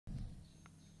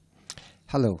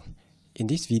Hello, in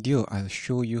this video I'll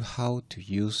show you how to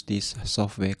use this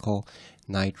software called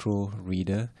Nitro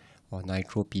Reader or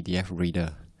Nitro PDF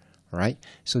Reader. Right?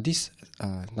 So this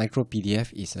Nitro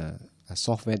PDF is a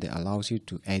software that allows you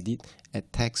to add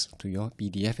text to your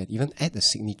PDF and even add a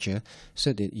signature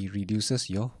so that it reduces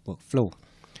your workflow.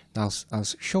 Now I'll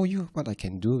show you what I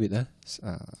can do with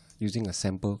using a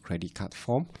sample credit card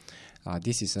form.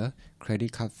 This is a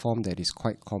credit card form that is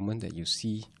quite common that you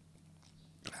see.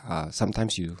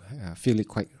 Sometimes you feel it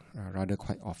quite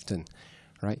often,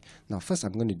 right? Now first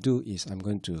I'm going to do is I'm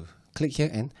going to click here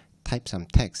and type some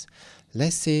text.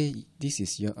 Let's say this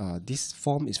is your this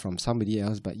form is from somebody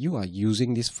else, but you are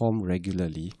using this form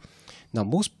regularly. Now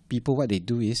most people, what they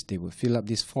do is they will fill up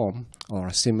this form or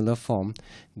a similar form,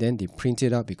 then they print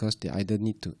it out because they either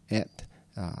need to add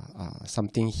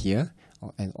something here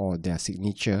or their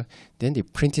signature. Then they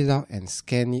print it out and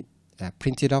scan it.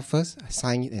 Print it out first,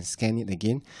 sign it and scan it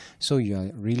again. So you are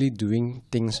really doing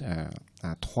things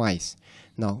twice.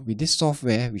 Now with this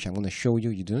software, which I'm going to show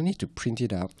you, you don't need to print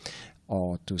it out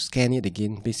or to scan it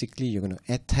again. Basically, you're going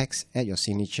to add text, add your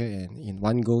signature, and in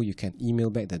one go you can email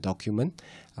back the document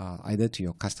either to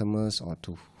your customers or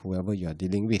to whoever you are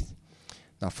dealing with.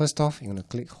 Now first off, you're going to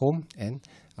click home and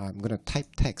I'm going to type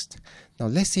text. Now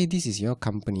let's say this is your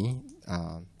company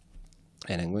and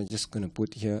I'm just going to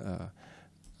put here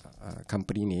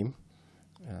company name,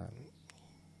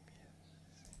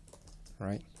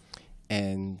 right?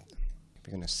 And we're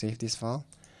going to save this file.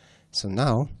 So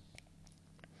now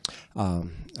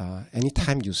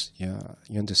anytime you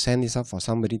want to send this out for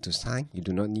somebody to sign, you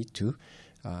do not need to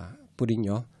put in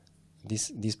your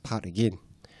this part again.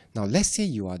 Now let's say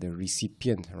you are the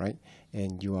recipient, right?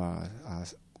 And you are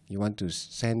you want to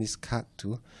send this card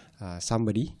to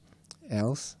somebody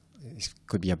else. It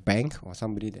could be a bank or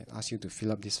somebody that asks you to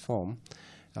fill up this form.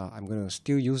 I'm going to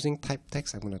still using type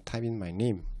text. I'm going to type in my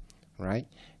name, right?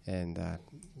 And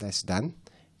that's done.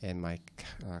 And my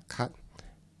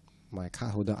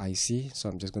cardholder IC. So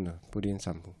I'm just going to put in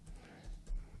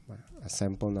a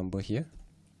sample number here,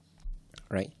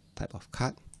 right? Type of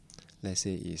card. Let's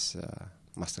say is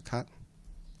MasterCard.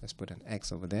 Let's put an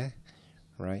X over there,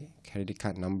 right? Credit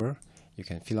card number. You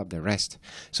can fill up the rest.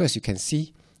 So as you can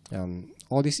see,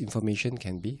 all this information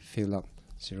can be filled up.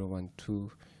 01222212344.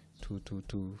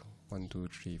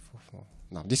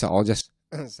 Now these are all just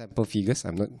sample figures.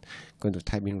 I'm not going to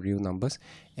type in real numbers,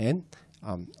 and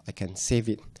I can save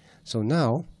it. So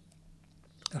now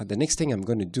the next thing I'm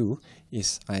going to do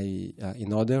is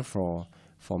in order for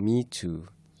me to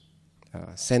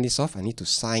send this off, I need to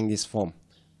sign this form,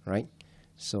 right?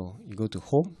 So you go to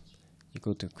home, you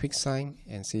go to quick sign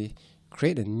and say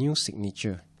create a new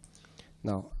signature.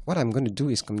 Now what I'm going to do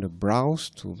is I'm going to browse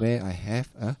to where I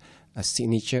have a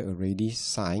signature already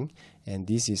signed, and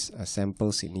this is a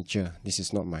sample signature. This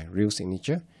is not my real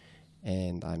signature,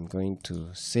 and I'm going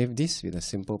to save this with a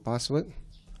simple password,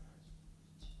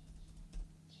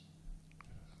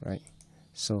 right?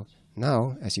 So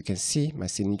now as you can see my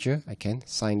signature, I can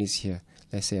sign this here.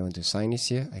 Let's say I want to sign this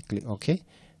here. I click OK,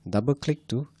 double click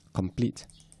to complete.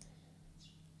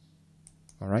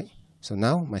 Alright, so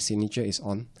now my signature is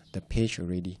on the page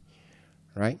already,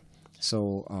 right?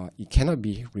 So it cannot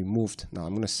be removed. Now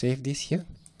I'm going to save this here,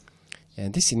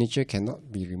 and this signature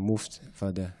cannot be removed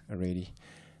further already,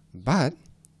 but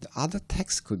the other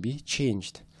text could be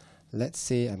changed. Let's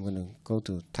say I'm going to go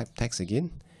to type text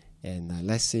again, and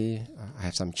let's say I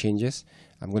have some changes.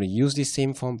 I'm going to use this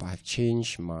same form, but I've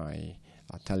changed my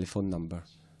telephone number.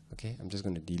 Okay, I'm just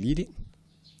going to delete it,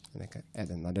 and I can add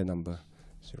another number,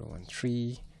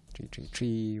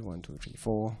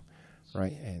 013-333-1234,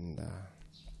 right? And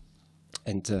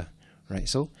enter, right?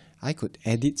 So I could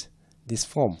edit this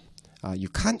form. You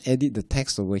can't edit the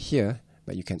text over here,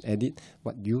 but you can edit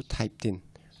what you typed in,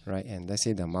 right? And let's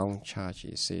say the amount charged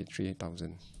is say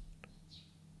 3,000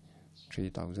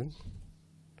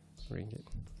 ringgit,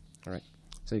 right?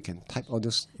 So you can type all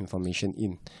this information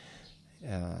in,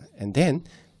 and then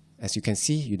as you can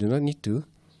see, you do not need to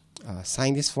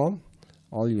sign this form.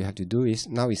 All you have to do is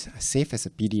now it's saved as a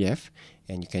PDF,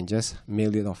 and you can just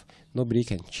mail it off. Nobody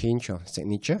can change your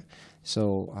signature,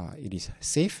 so it is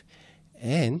safe.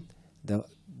 And the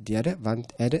other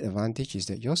added advantage is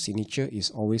that your signature is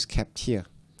always kept here,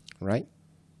 right?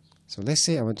 So let's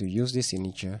say I want to use this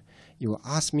signature. It will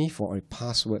ask me for a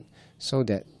password so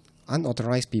that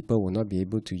unauthorized people will not be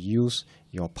able to use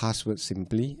your password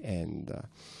simply, and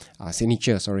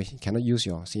signature, sorry, you cannot use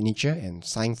your signature and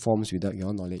sign forms without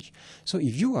your knowledge. So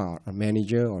if you are a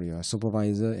manager or you're a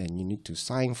supervisor and you need to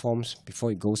sign forms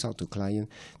before it goes out to client,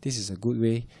 this is a good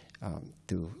way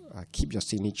to keep your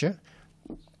signature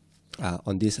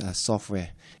on this software.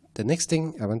 The next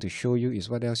thing I want to show you is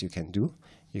what else you can do.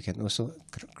 You can also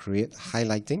create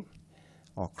highlighting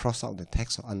or cross out the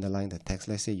text or underline the text.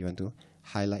 Let's say you want to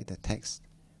highlight the text,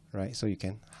 right? So you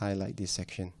can highlight this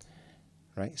section,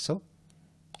 right? So,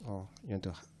 or you want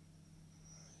to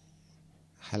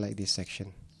highlight this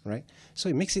section, right? So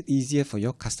it makes it easier for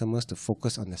your customers to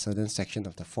focus on a certain section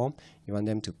of the form you want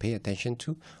them to pay attention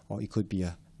to, or it could be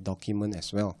a document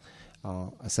as well.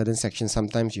 A certain section,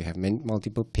 sometimes you have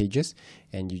multiple pages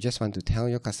and you just want to tell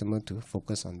your customer to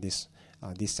focus on this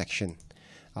section.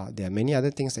 There are many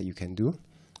other things that you can do.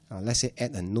 Let's say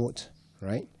add a note,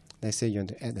 right? Let's say you want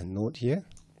to add a note here,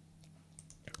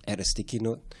 add a sticky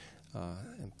note,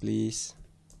 and please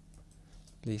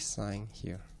sign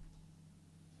here.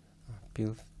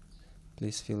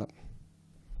 Please fill up.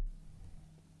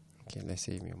 Okay, let's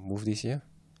say we move this here.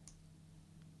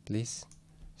 Please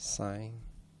sign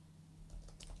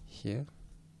here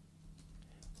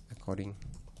according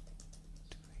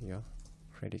to your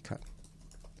credit card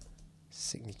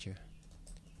signature.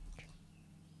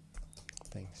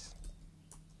 Thanks.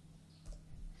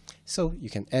 So you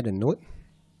can add a note,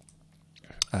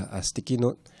 a sticky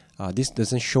note. This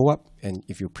doesn't show up and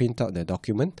if you print out the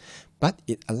document, but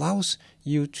it allows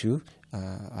you to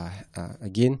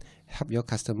again help your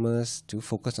customers to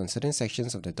focus on certain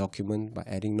sections of the document by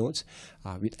adding notes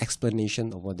with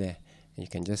explanation over there, and you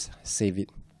can just save it.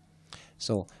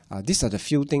 So these are the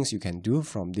few things you can do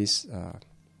from this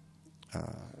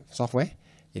software.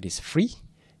 It is free,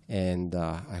 and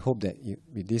I hope that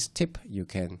with this tip you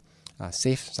can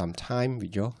save some time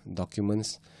with your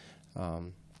documents,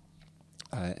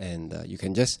 and you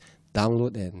can just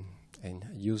download and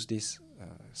use this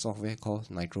software called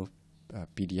Nitro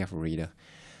PDF Reader.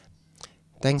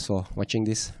 Thanks for watching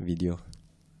this video.